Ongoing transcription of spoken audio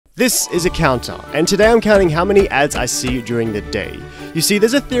This is a counter, and today I'm counting how many ads I see during the day. You see,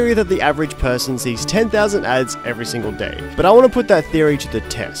 there's a theory that the average person sees 10,000 ads every single day, but I want to put that theory to the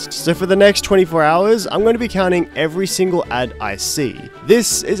test. So for the next 24 hours, I'm going to be counting every single ad I see.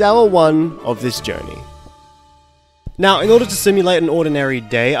 This is hour 1 of this journey. Now, in order to simulate an ordinary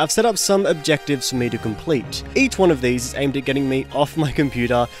day, I've set up some objectives for me to complete. Each one of these is aimed at getting me off my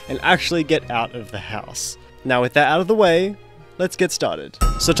computer and actually get out of the house. Now with that out of the way, let's get started.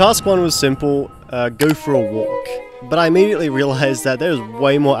 So task 1 was simple, go for a walk. But I immediately realized that there's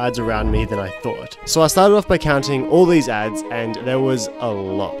way more ads around me than I thought. So I started off by counting all these ads, and there was a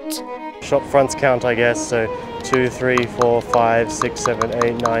lot. Shop fronts count, I guess, so 2, 3, 4, 5, 6, 7,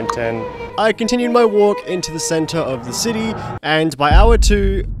 8, 9, 10. I continued my walk into the center of the city, and by hour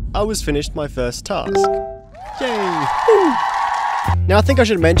 2, I was finished my first task. Yay! Woo! Now I think I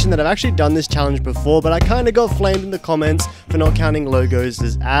should mention that I've actually done this challenge before, but I kinda got flamed in the comments for not counting logos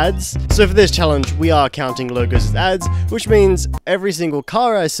as ads. So for this challenge, we are counting logos as ads, which means every single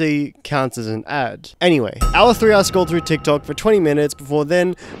car I see counts as an ad. Anyway, hour 3 I scrolled through TikTok for 20 minutes before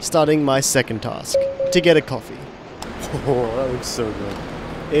then starting my second task, to get a coffee. Oh, that looks so good.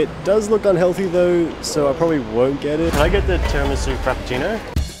 It does look unhealthy though, so I probably won't get it. Can I get the tiramisu frappuccino?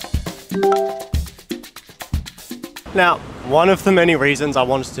 Now, one of the many reasons I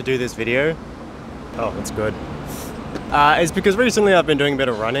wanted to do this video, oh, that's good, is because recently I've been doing a bit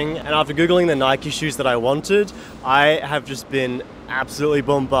of running, and after Googling the Nike shoes that I wanted, I have just been absolutely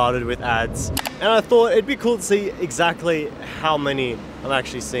bombarded with ads. And I thought it'd be cool to see exactly how many I'm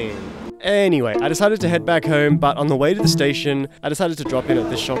actually seeing. Anyway, I decided to head back home, but on the way to the station, I decided to drop in at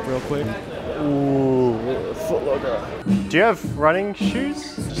this shop real quick. Ooh, Foot Locker. Do you have running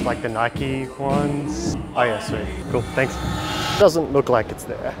shoes? Just like the Nike ones? Oh yeah, sweet. Cool, thanks. Doesn't look like it's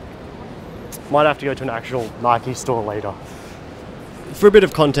there. Might have to go to an actual Nike store later. For a bit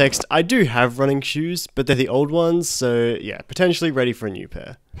of context, I do have running shoes, but they're the old ones, so yeah, potentially ready for a new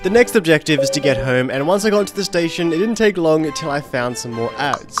pair. The next objective is to get home, and once I got to the station, it didn't take long until I found some more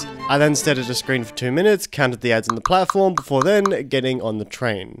ads. I then stared at a screen for 2 minutes, counted the ads on the platform, before then getting on the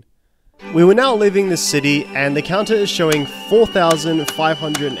train. We were now leaving the city, and the counter is showing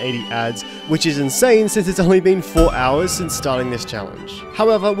 4,580 ads, which is insane since it's only been 4 hours since starting this challenge.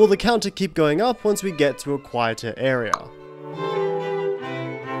 However, will the counter keep going up once we get to a quieter area?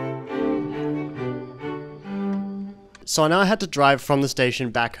 So now I had to drive from the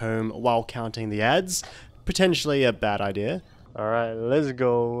station back home while counting the ads. Potentially a bad idea. Alright, let's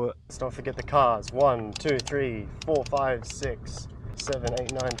go. Let's not forget the cars. 1, 2, 3, 4, 5, 6, 7,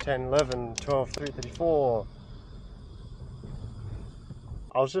 8, 9, 10, 11, 12, 13, 34.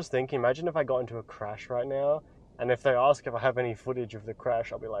 I was just thinking, imagine if I got into a crash right now, and if they ask if I have any footage of the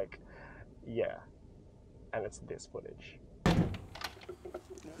crash, I'll be like, yeah. And it's this footage.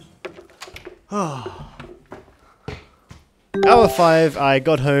 Hour 5, I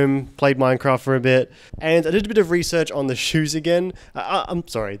got home, played Minecraft for a bit, and I did a bit of research on the shoes again. I'm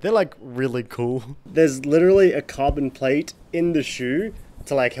sorry, they're like really cool. There's literally a carbon plate in the shoe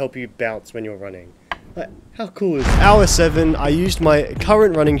to like help you bounce when you're running. Like, how cool is it? Hour 7, I used my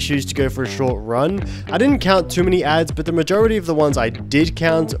current running shoes to go for a short run. I didn't count too many ads, but the majority of the ones I did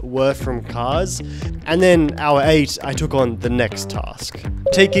count were from cars. And then hour 8, I took on the next task,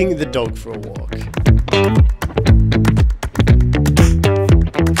 taking the dog for a walk.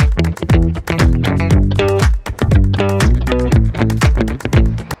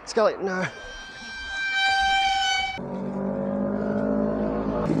 Scully, no.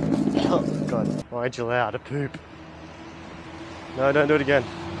 Oh god, why'd you allow to poop? No, don't do it again.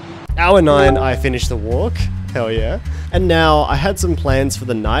 Hour 9, I finished the walk. Hell yeah. And now, I had some plans for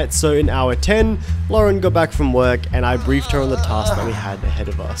the night, so in hour 10, Lauren got back from work and I briefed her on the task that we had ahead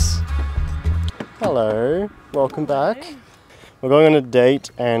of us. Hello, welcome back. We're going on a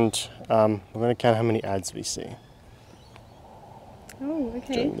date and we're going to count how many ads we see. Oh,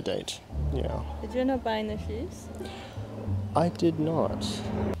 okay. During the date, yeah. Did you not buy the shoes? I did not.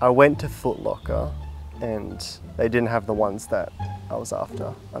 I went to Foot Locker and they didn't have the ones that I was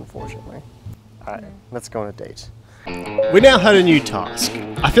after, unfortunately. Alright, let's go on a date. We now had a new task.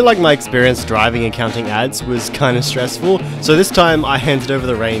 I feel like my experience driving and counting ads was kind of stressful, so this time I handed over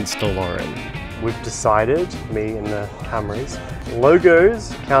the reins to Lauren. We've decided, me and the cameras,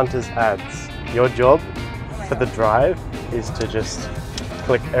 logos count as ads. Your job for the drive is to just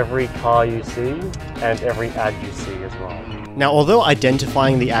click every car you see and every ad you see as well. Now, although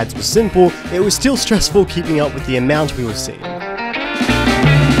identifying the ads was simple, it was still stressful keeping up with the amount we were seeing.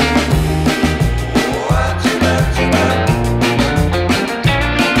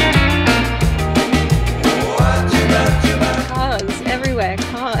 Cars, everywhere,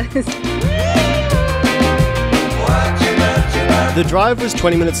 cars. does. The drive was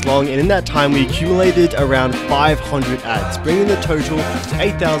 20 minutes long, and in that time we accumulated around 500 ads, bringing the total to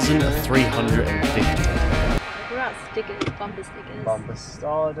 8,350. What about stickers, bumper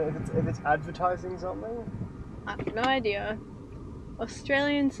stickers? If it's advertising something? I have no idea.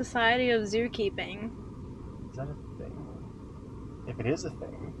 Australian Society of Zookeeping. Is that a thing? If it is a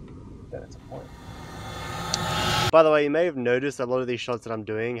thing, then it's a point. By the way, you may have noticed a lot of these shots that I'm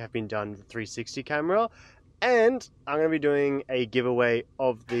doing have been done with the 360 camera, and I'm going to be doing a giveaway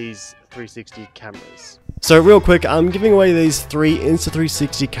of these 360 cameras. So real quick, I'm giving away these 3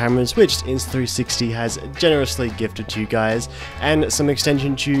 Insta360 cameras, which Insta360 has generously gifted to you guys, and some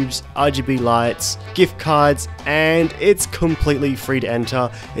extension tubes, RGB lights, gift cards, and it's completely free to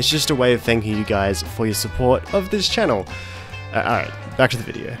enter. It's just a way of thanking you guys for your support of this channel. Alright, back to the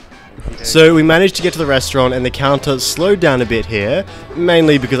video. So we managed to get to the restaurant and the counter slowed down a bit here,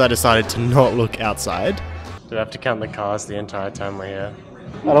 mainly because I decided to not look outside. Do I have to count the cars the entire time we're here?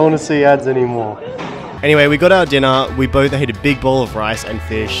 I don't want to see ads anymore. Anyway, we got our dinner, we both ate a big bowl of rice and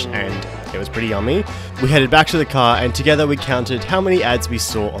fish, and it was pretty yummy. We headed back to the car, and together we counted how many ads we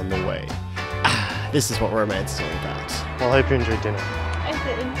saw on the way. This is what romance is all about. Well, I hope you enjoyed dinner. I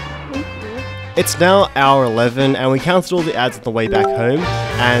did. Thank you. It's now hour 11, and we counted all the ads on the way back home,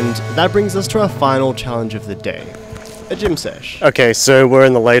 and that brings us to our final challenge of the day, a gym sesh. Okay, so we're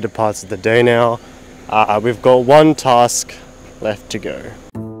in the later parts of the day now. We've got one task left to go.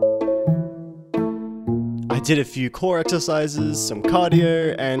 I did a few core exercises, some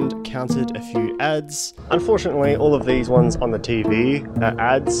cardio, and counted a few ads. Unfortunately, all of these ones on the TV are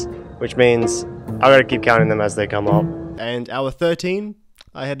ads, which means I gotta keep counting them as they come up. And hour 13,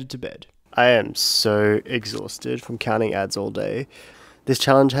 I headed to bed. I am so exhausted from counting ads all day. This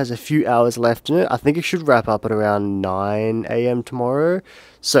challenge has a few hours left in it. I think it should wrap up at around 9 AM tomorrow.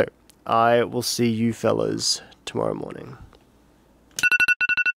 So, I will see you fellas tomorrow morning.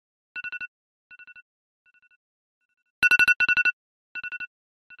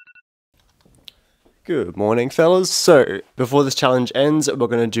 Good morning, fellas. So, before this challenge ends, we're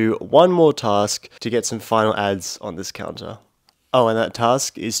going to do one more task to get some final ads on this counter. Oh, and that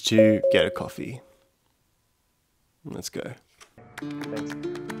task is to get a coffee. Let's go. Thanks.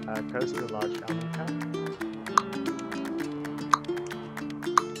 Coast is a large almond cap.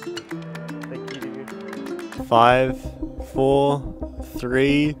 Thank you. 5, 4,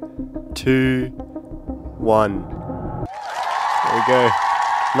 3, 2, 1. There we go.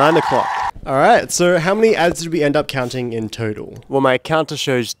 9 o'clock. Alright, so how many ads did we end up counting in total? Well, my counter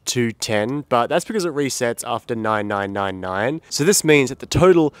shows 210, but that's because it resets after 9999. So this means that the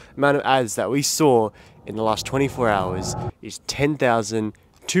total amount of ads that we saw in the last 24 hours is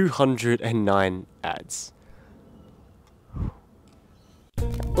 10,209 ads.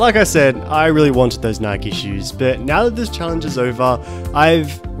 Like I said, I really wanted those Nike shoes, but now that this challenge is over,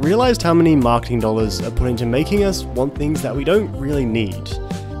 I've realized how many marketing dollars are put into making us want things that we don't really need.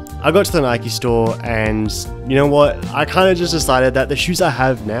 I got to the Nike store and you know what, I kind of just decided that the shoes I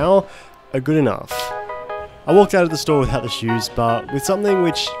have now are good enough. I walked out of the store without the shoes, but with something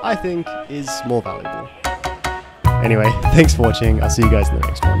which I think is more valuable. Anyway, thanks for watching, I'll see you guys in the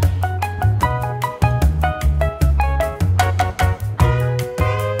next one.